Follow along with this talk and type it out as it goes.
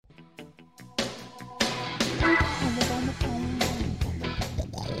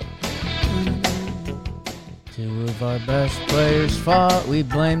Two of our best players fought. We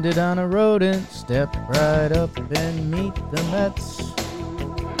blamed it on a rodent. Step right up and meet the Mets.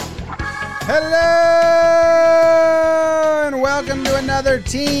 Hello and welcome to another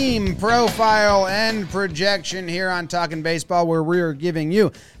team profile and projection here on Talking Baseball, where we're giving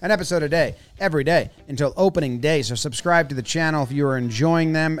you an episode a day, every day until opening day. So subscribe to the channel if you are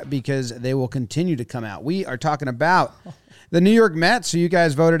enjoying them, because they will continue to come out. We are talking about the New York Mets, who you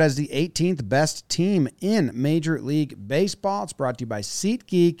guys voted as the 18th best team in Major League Baseball. It's brought to you by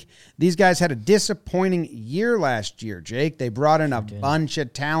SeatGeek. These guys had a disappointing year last year, Jake. They brought in a bunch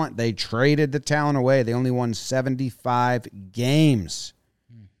of talent. They traded the talent away. They only won 75 games.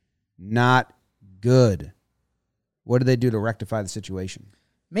 Not good. What did they do to rectify the situation?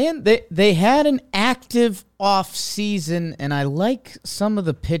 Man, they had an active off season, and I like some of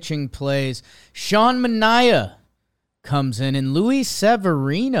the pitching plays. Sean Manaea comes in, and Luis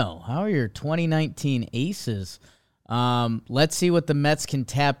Severino. How are your 2019 aces? Let's see what the Mets can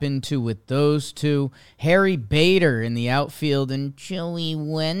tap into with those two. Harry Bader in the outfield, and Joey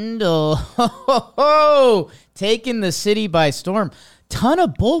Wendell taking the city by storm. Ton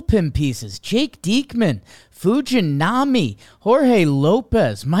of bullpen pieces. Jake Diekman, Fujinami, Jorge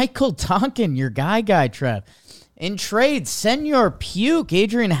Lopez, Michael Tonkin, your guy, Trev. In trades, Senor Puke,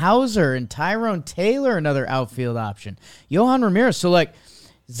 Adrian Hauser, and Tyrone Taylor, another outfield option. Yohan Ramirez. So,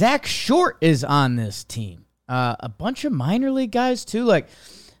 Zach Short is on this team. A bunch of minor league guys, too.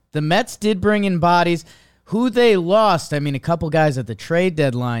 The Mets did bring in bodies. Who they lost, a couple guys at the trade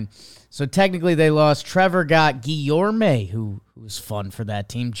deadline. So, technically, they lost Trevor Gott, Guillorme, who was fun for that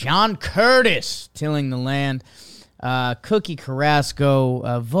team. John Curtis, tilling the land. Cookie Carrasco,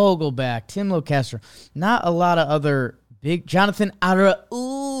 Vogelback, Tim Locastro. Not a lot of other big. Jonathan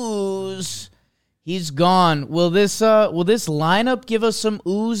Arauz, he's gone. Will this lineup give us some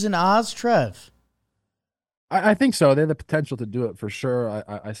oohs and ahs, Trev? I think so. They have the potential to do it for sure.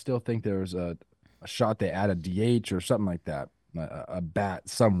 I still think there's a shot they add a DH or something like that, a bat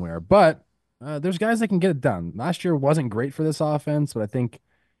somewhere. But there's guys that can get it done. Last year wasn't great for this offense, but I think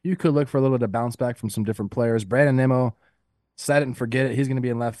you could look for a little bit of bounce back from some different players. Brandon Nimmo, set it and forget it. He's going to be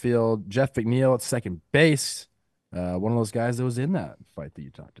in left field. Jeff McNeil at second base. One of those guys that was in that fight that you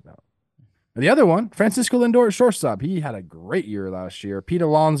talked about. And the other one, Francisco Lindor at shortstop. He had a great year last year. Pete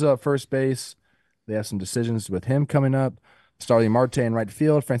Alonso at first base. They have some decisions with him coming up. Starling Marte in right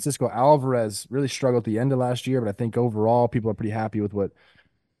field. Francisco Alvarez really struggled at the end of last year, but I think overall people are pretty happy with what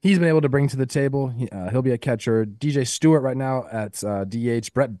he's been able to bring to the table. He'll be a catcher. DJ Stewart right now at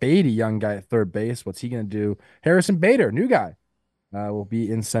DH. Brett Beatty, young guy at third base. What's he going to do? Harrison Bader, new guy, will be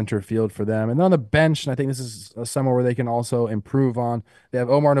in center field for them. And then on the bench, and I think this is somewhere where they can also improve on. They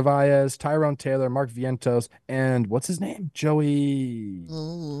have Omar Narvaez, Tyrone Taylor, Mark Vientos, and what's his name? Joey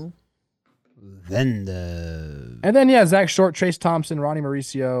Venda. And then, Zach Short, Trace Thompson, Ronnie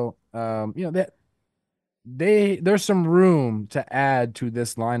Mauricio. There's some room to add to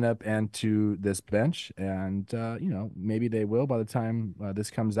this lineup and to this bench, and maybe they will by the time this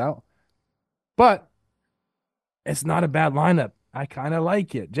comes out. But it's not a bad lineup. I kind of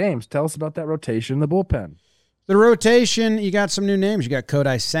like it. James, tell us about that rotation in the bullpen. The rotation, you got some new names. You got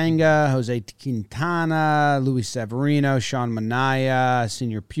Kodai Senga, Jose Quintana, Luis Severino, Sean Manaea,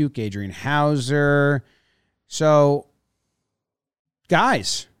 Senior Puke, Adrian Hauser. So,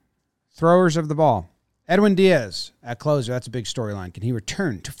 guys, throwers of the ball. Edwin Diaz at closer. That's a big storyline. Can he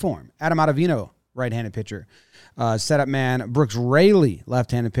return to form? Adam Ottavino, right-handed pitcher. Setup man, Brooks Raley,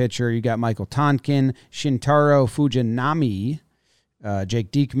 left-handed pitcher. You got Michael Tonkin, Shintaro Fujinami,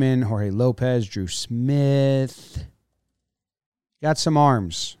 Jake Diekman, Jorge Lopez, Drew Smith. Got some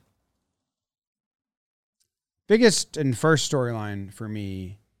arms. Biggest and first storyline for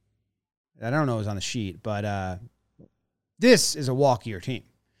me, I don't know it was on the sheet, but this is a walkier team.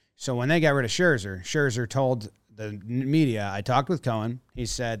 So when they got rid of Scherzer told the media, I talked with Cohen. He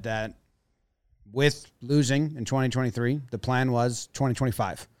said that with losing in 2023, the plan was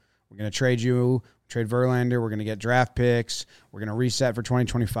 2025. We're going to trade Verlander. We're going to get draft picks. We're going to reset for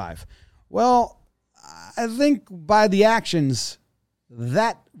 2025. Well, I think by the actions,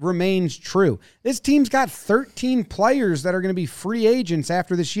 that remains true. This team's got 13 players that are going to be free agents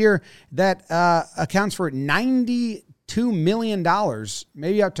after this year. That accounts for $92 million,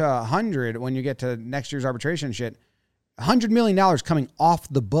 maybe up to $100 when you get to next year's arbitration shit. $100 million coming off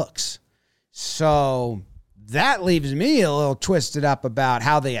the books. So that leaves me a little twisted up about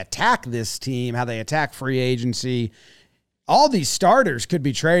how they attack this team, how they attack free agency. All these starters could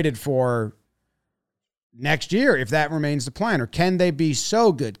be traded for next year if that remains the plan. Or can they be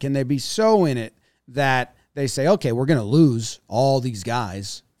so good? Can they be so in it that they say, okay, we're going to lose all these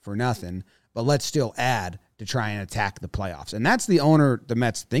guys for nothing, but let's still add to try and attack the playoffs. And that's the owner the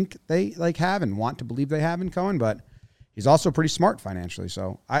Mets think they have and want to believe they have in Cohen, but he's also pretty smart financially.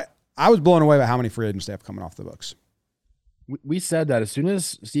 So I was blown away by how many free agents they have coming off the books. We said that as soon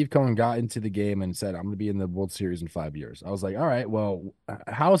as Steve Cohen got into the game and said, I'm going to be in the World Series in 5 years, I was like, all right, well,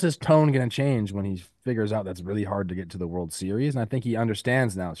 how is his tone going to change when he figures out that's really hard to get to the World Series? And I think he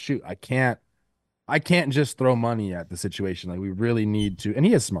understands now, shoot, I can't just throw money at the situation. Like, we really need to, and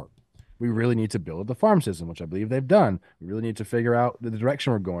he is smart. We really need to build the farm system, which I believe they've done. We really need to figure out the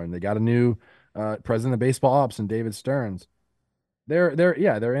direction we're going. They got a new president of baseball ops and David Stearns. They're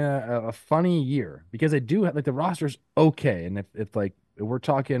in a funny year because they do have, like, the roster's okay. And if we're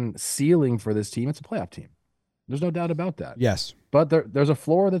talking ceiling for this team, it's a playoff team. There's no doubt about that. Yes. But there's a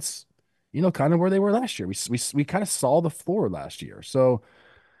floor that's, kind of where they were last year. We kind of saw the floor last year. So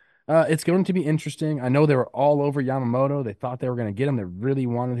it's going to be interesting. I know they were all over Yamamoto. They thought they were going to get him. They really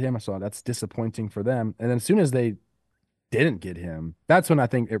wanted him. So that's disappointing for them. And then as soon as they didn't get him, that's when I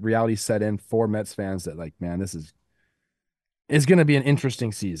think reality set in for Mets fans that, like, man, this is going to be an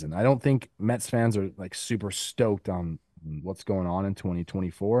interesting season. I don't think Mets fans are, like, super stoked on what's going on in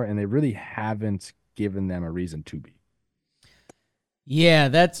 2024, and they really haven't given them a reason to be. Yeah,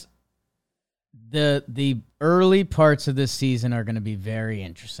 that's the early parts of this season are going to be very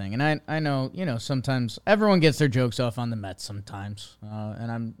interesting. And I know, sometimes everyone gets their jokes off on the Mets sometimes,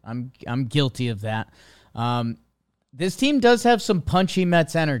 and I'm guilty of that. This team does have some punchy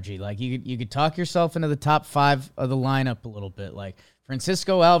Mets energy. Like, you could talk yourself into the top 5 of the lineup a little bit. Like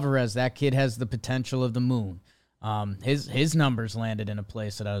Francisco Alvarez, that kid has the potential of the moon. His numbers landed in a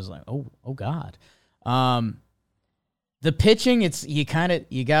place that I was like, oh God. The pitching, you got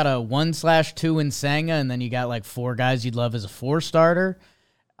a 1/2 in Senga, and then you got like 4 guys you'd love as a 4 starter.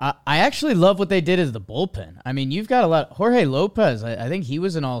 I actually love what they did as the bullpen. I mean, you've got a lot. Jorge Lopez, I think he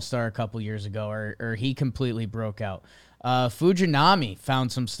was an all-star a couple years ago, or he completely broke out. Fujinami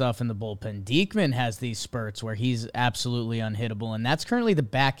found some stuff in the bullpen. Diekman has these spurts where he's absolutely unhittable, and that's currently the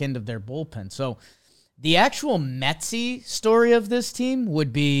back end of their bullpen. So the actual Metsy story of this team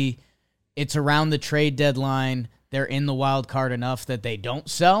would be it's around the trade deadline. They're in the wild card enough that they don't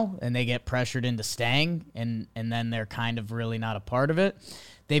sell, and they get pressured into staying, and then they're kind of really not a part of it.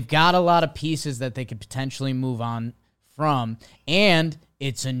 They've got a lot of pieces that they could potentially move on from, and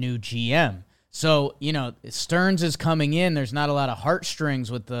it's a new GM. So, Stearns is coming in. There's not a lot of heartstrings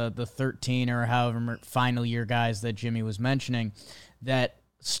with the 13 or however final year guys that Jimmy was mentioning. That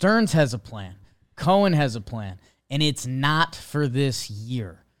Stearns has a plan. Cohen has a plan, and it's not for this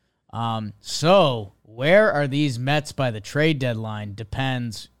year. So where are these Mets by the trade deadline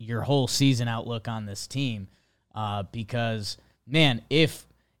depends your whole season outlook on this team. Because, man, if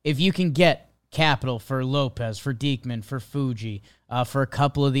you can get capital for Lopez, for Diekman, for Fuji, for a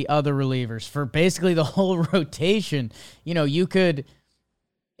couple of the other relievers, for basically the whole rotation, you could,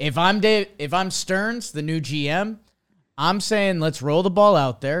 if I'm Stearns, the new GM, I'm saying let's roll the ball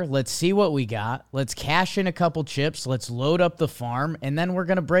out there. Let's see what we got. Let's cash in a couple chips. Let's load up the farm. And then we're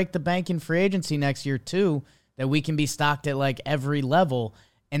going to break the bank in free agency next year too, that we can be stocked at like every level.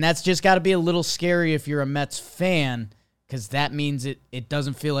 And that's just got to be a little scary if you're a Mets fan, because that means it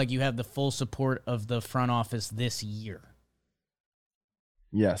doesn't feel like you have the full support of the front office this year.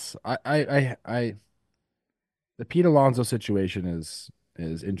 Yes. The Pete Alonso situation is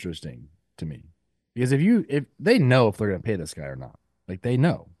interesting to me. Because if they know if they're going to pay this guy or not, like, they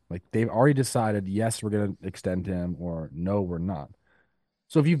know, like, they've already decided, yes, we're going to extend him, or no, we're not.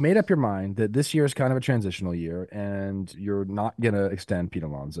 So if you've made up your mind that this year is kind of a transitional year and you're not going to extend Pete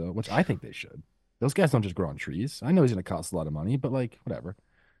Alonso, which I think they should. Those guys don't just grow on trees. I know he's going to cost a lot of money, but, like, whatever.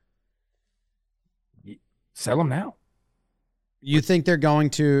 Sell him now. You think they're going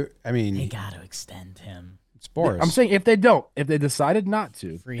to, they got to extend him. Boris. I'm saying if they decided not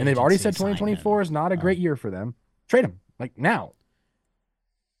to, and they've already said 2024 is not a great year for them, trade him, like, now.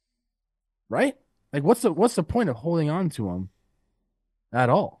 Right? Like, what's the point of holding on to him at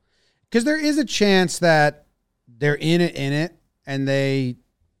all? Because there is a chance that they're in it, and I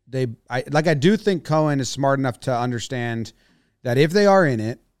do think Cohen is smart enough to understand that if they are in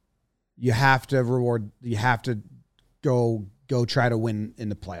it, you have to go try to win in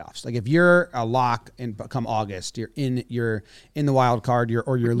the playoffs. Like, if you're a lock and come August, you're in the wild card, you're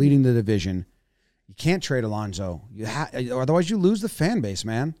leading the division. You can't trade Alonso. Otherwise you lose the fan base,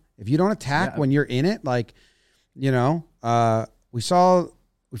 man. If you don't attack when you're in it, like, we've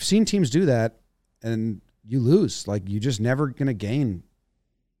seen teams do that and you lose. Like, you're just never going to gain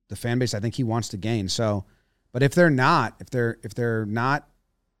the fan base I think he wants to gain. So, but if they're not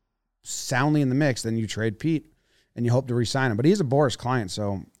soundly in the mix, then you trade Pete and you hope to re-sign him. But he's a Boris client,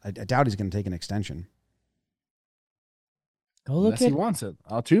 so I doubt he's going to take an extension. Go look Unless he at wants it.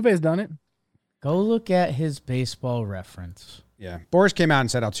 Altuve's done it. Go look at his Baseball Reference. Yeah. Boris came out and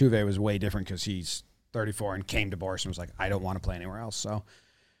said Altuve was way different because he's 34 and came to Boris and was like, I don't want to play anywhere else. So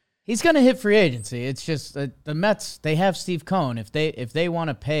He's going to hit free agency. It's just the Mets, they have Steve Cohen. If they want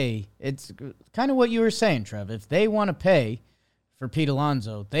to pay, it's kind of what you were saying, Trev. If they want to pay for Pete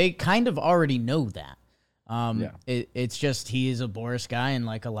Alonso, they kind of already know that. It's just he is a Boris guy, and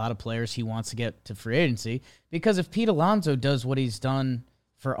like a lot of players, he wants to get to free agency. Because if Pete Alonso does what he's done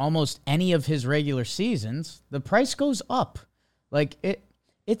for almost any of his regular seasons, the price goes up. Like,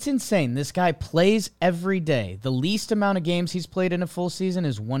 it's insane. This guy plays every day. The least amount of games he's played in a full season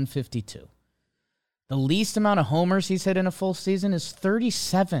is 152. The least amount of homers he's hit in a full season is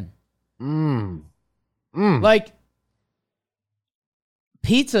 37. Like,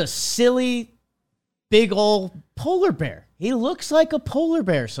 Pete's a silly, big old polar bear. He looks like a polar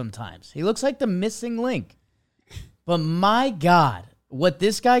bear sometimes. He looks like the missing link. But my God, what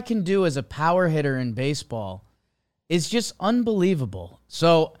this guy can do as a power hitter in baseball is just unbelievable.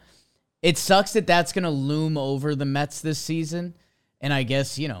 So it sucks that that's going to loom over the Mets this season. And I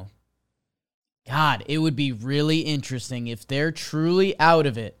guess, God, it would be really interesting if they're truly out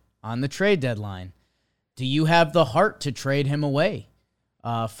of it on the trade deadline. Do you have the heart to trade him away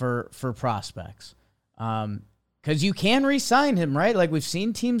for prospects? Because you can re-sign him, right? Like, we've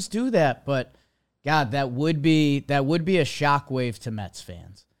seen teams do that, but God, that would be a shockwave to Mets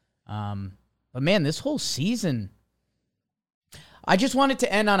fans. But man, this whole season, I just want it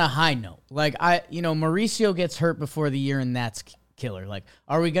to end on a high note. Like, Mauricio gets hurt before the year, and that's killer. Like,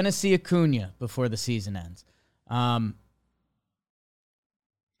 are we going to see Acuna before the season ends?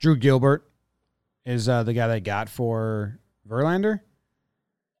 Drew Gilbert is the guy they got for Verlander.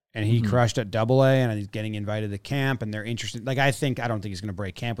 And he crushed at Double A, and he's getting invited to camp, and they're interested. Like, I don't think he's going to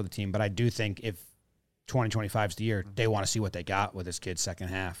break camp with the team, but I do think if 2025 is the year, they want to see what they got with this kid's second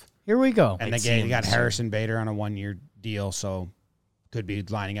half. Here we go. And they got Harrison Bader on a 1-year deal, so could be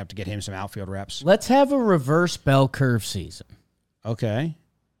lining up to get him some outfield reps. Let's have a reverse bell curve season. Okay.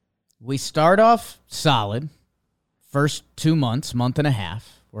 We start off solid. First 2 months, month and a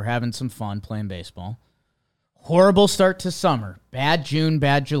half. We're having some fun playing baseball. Horrible start to summer. Bad June,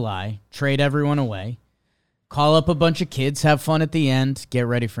 bad July. Trade everyone away. Call up a bunch of kids, have fun at the end, get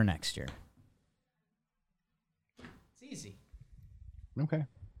ready for next year. It's easy. Okay.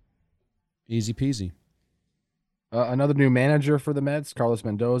 Easy peasy. Another new manager for the Mets, Carlos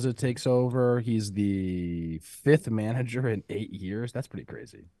Mendoza, takes over. He's the 5th manager in 8 years. That's pretty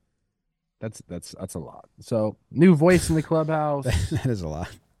crazy. That's a lot. So, new voice in the clubhouse. That is a lot.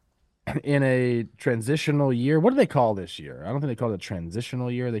 In a transitional year. What do they call this year? I don't think they call it a transitional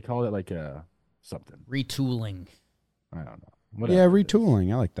year. They call it like a something. Retooling. I don't know. Yeah,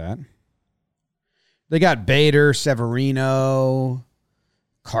 retooling. I like that. They got Bader, Severino,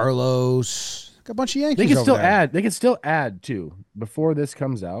 Carlos. A bunch of Yankees. They can over still there. add. They can still add too before this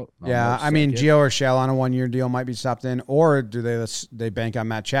comes out. Yeah, March I mean, 2nd. Gio Urshela on a 1-year deal might be something, or do they bank on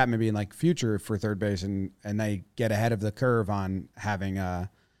Matt Chapman being like future for third base, and they get ahead of the curve on having the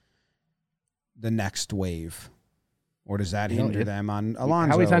next wave, or does that hinder them on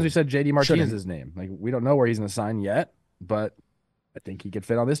Alonso? How many times we said JD Martinez's name? Like, we don't know where he's going to sign yet, but I think he could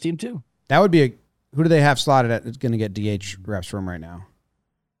fit on this team too. That would be who do they have slotted at? It's going to get DH reps from right now.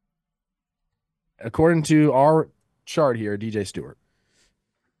 According to our chart here, DJ Stewart.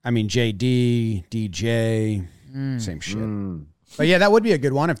 I mean, JD, DJ, same shit. But yeah, that would be a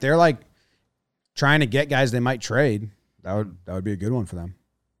good one if they're like trying to get guys they might trade. That would be a good one for them.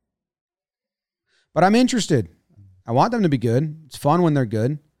 But I'm interested. I want them to be good. It's fun when they're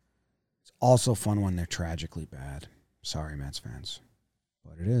good. It's also fun when they're tragically bad. Sorry, Mets fans,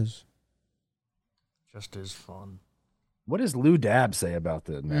 but it is. Just as fun. What does Lou Dab say about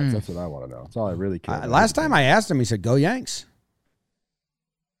the Mets? That's what I want to know. That's all I really care about. Last time I asked him, he said, "Go Yanks."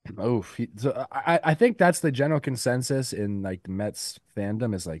 Oh, I think that's the general consensus in like the Mets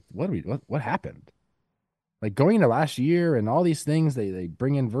fandom is like, what happened? Like going into last year and all these things, they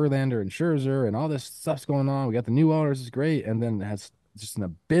bring in Verlander and Scherzer and all this stuff's going on. We got the new owners, is great, and then it has just an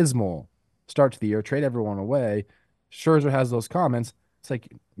abysmal start to the year. Trade everyone away. Scherzer has those comments. It's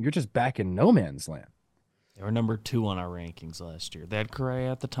like you're just back in no man's land. They were number 2 on our rankings last year. They had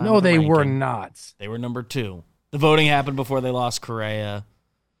Correa at the time. No, of the they were ranking. not. They were number 2. The voting happened before they lost Correa,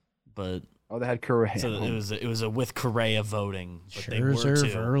 but they had Correa. so it was a with Correa voting. But they were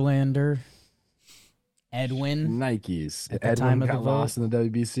Scherzer, 2. Verlander, Edwin. Nikes. At the Edwin time of got the vote. lost in the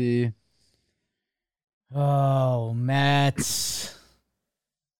WBC. Oh, Mets.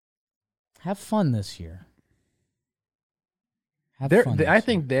 Have fun this year. Have fun. I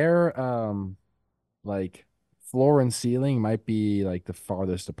think they're like floor and ceiling might be like the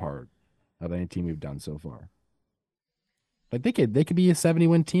farthest apart of any team we've done so far. Like they could be a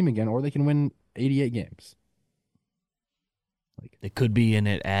 70-win team again, or they can win 88 games. They could be in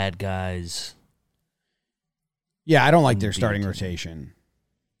it, add guys. Yeah, I don't like their Wouldn't be starting the team. rotation.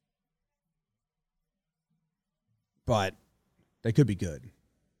 But they could be good.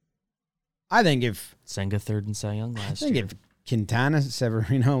 I think if Senga third and Cy Young last year. if Quintana,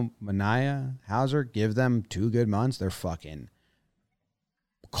 Severino, Mania, Hauser give them 2 good months, they're fucking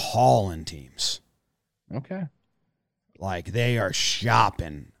calling teams. Okay. Like they are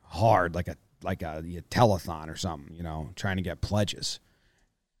shopping hard, like a telethon or something, trying to get pledges.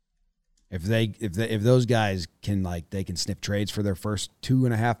 If those guys can they can sniff trades for their first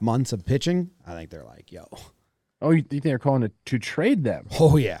 2.5 months of pitching, I think they're like, yo. Oh, you think they're calling to trade them?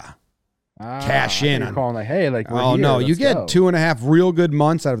 Oh yeah. Cash I in think on- they're calling hey, we're Oh here, no, you let's get go. 2.5 real good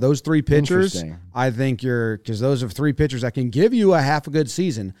months out of those 3 pitchers. Interesting. I think because those are 3 pitchers that can give you a half a good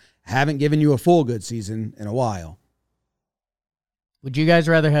season, haven't given you a full good season in a while. Would you guys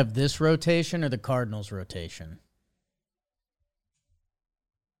rather have this rotation or the Cardinals rotation?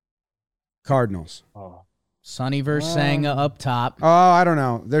 Cardinals. Oh. Sonny versus Senga up top. Oh, I don't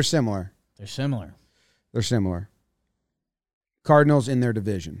know. They're similar. They're similar. Cardinals in their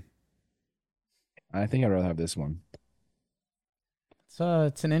division. I think I'd rather have this one.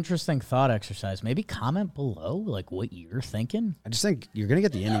 It's an interesting thought exercise. Maybe comment below what you're thinking. I just think you're going to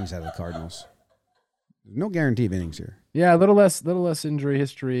get the innings out of the Cardinals. There's no guarantee of innings here. Yeah, a little less injury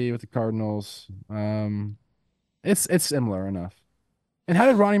history with the Cardinals. It's similar enough. And how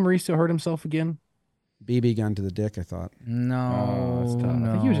did Ronnie Mauricio hurt himself again? BB gun to the dick, I thought. No, That's tough. no.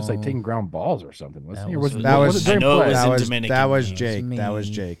 I think he was just taking ground balls or something, wasn't he? Or was it I know it was that in was Dominican that was games. Jake. Me. That was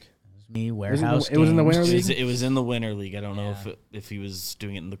Jake. It was me, warehouse. it was in the games. winter league? It was in the Winter League. I don't know if he was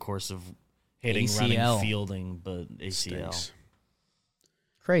doing it in the course of hitting, running, ACL. fielding, but ACL. Stinks.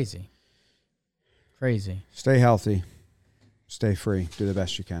 Crazy. Stay healthy. Stay free. Do the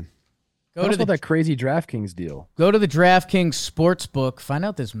best you can. Go Tell to us the about that crazy DraftKings deal. Go to the DraftKings Sportsbook. Find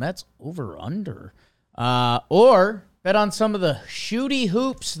out this Mets over/under. Or bet on some of the shooty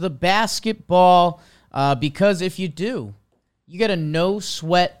hoops, the basketball, because if you do, you get a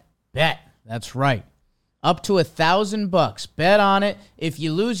no-sweat bet. That's right. Up to $1,000. Bet on it. If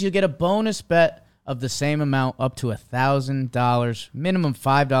you lose, you get a bonus bet of the same amount, up to $1,000. Minimum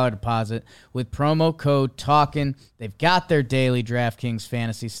 $5 deposit with promo code TALKIN. They've got their daily DraftKings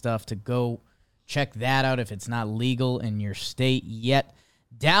fantasy stuff to go check that out if it's not legal in your state yet.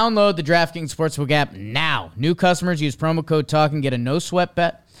 Download the DraftKings Sportsbook app now. New customers use promo code TALKIN, get a no-sweat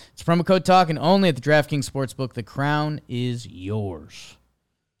bet. It's promo code TALKIN only at the DraftKings Sportsbook. The crown is yours.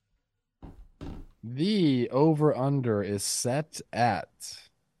 The over-under is set at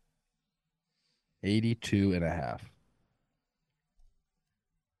 82.5.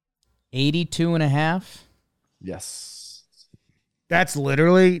 82.5. Yes. That's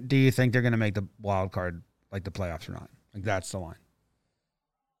literally, do you think they're going to make the wild card, like the playoffs or not? Like, that's the line.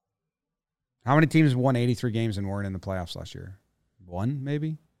 How many teams won 83 games and weren't in the playoffs last year? 1,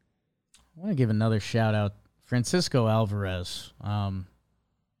 maybe? I want to give another shout-out. Francisco Alvarez.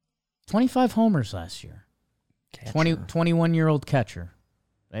 25 homers last year. 21-year-old catcher.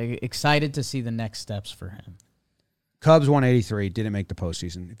 Excited to see the next steps for him. Cubs won 83, didn't make the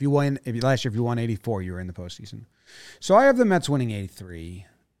postseason. Last year, if you won 84, you were in the postseason. So I have the Mets winning 83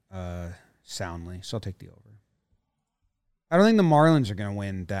 soundly, so I'll take the over. I don't think the Marlins are going to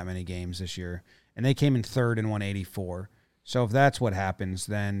win that many games this year, and they came in third and won 84. So if that's what happens,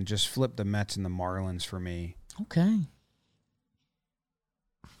 then just flip the Mets and the Marlins for me. Okay.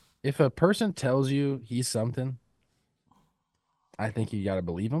 If a person tells you he's something, I think you got to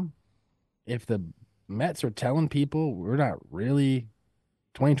believe him. If the Mets are telling people we're not really,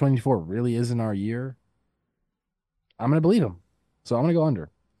 2024 really isn't our year, I'm going to believe them. So I'm going to go under.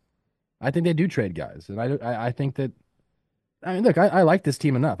 I think they do trade guys. And I think that, I mean, look, I like this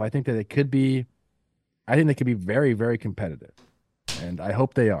team enough. I think that they could be very, very competitive. And I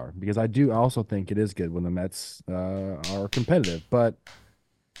hope they are, because I also think it is good when the Mets are competitive. But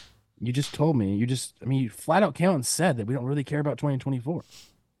you just told me, you flat out came out and said that we don't really care about 2024.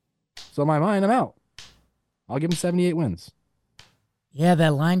 So in my mind, I'm out. I'll give them 78 wins. Yeah,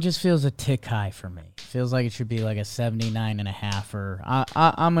 that line just feels a tick high for me. Feels like it should be like a 79.5 or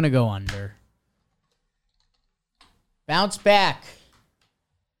I'm going to go under. Bounce back.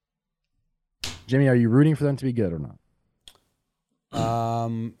 Jimmy, are you rooting for them to be good or not?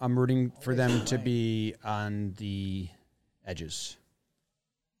 I'm rooting for them to be on the edges.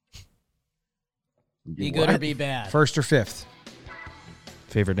 Be good or be bad. First or fifth.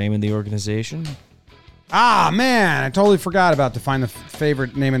 Favorite name in the organization? Ah, man, I totally forgot about to find the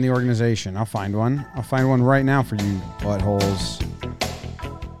favorite name in the organization. I'll find one. I'll find one right now for you buttholes.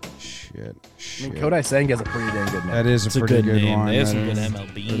 Shit. I mean, Kodai Senga has a pretty dang good name. That is It's a pretty good name. one. They have some That good is-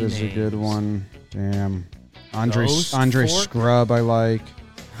 MLB That is a good names. one. Damn. Andre Ghost Fork? Scrub, I like.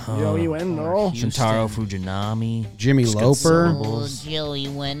 Joey Wendell. Shintaro Fujinami. Jimmy Just good Loper. syllables. Joey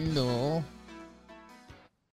Wendell.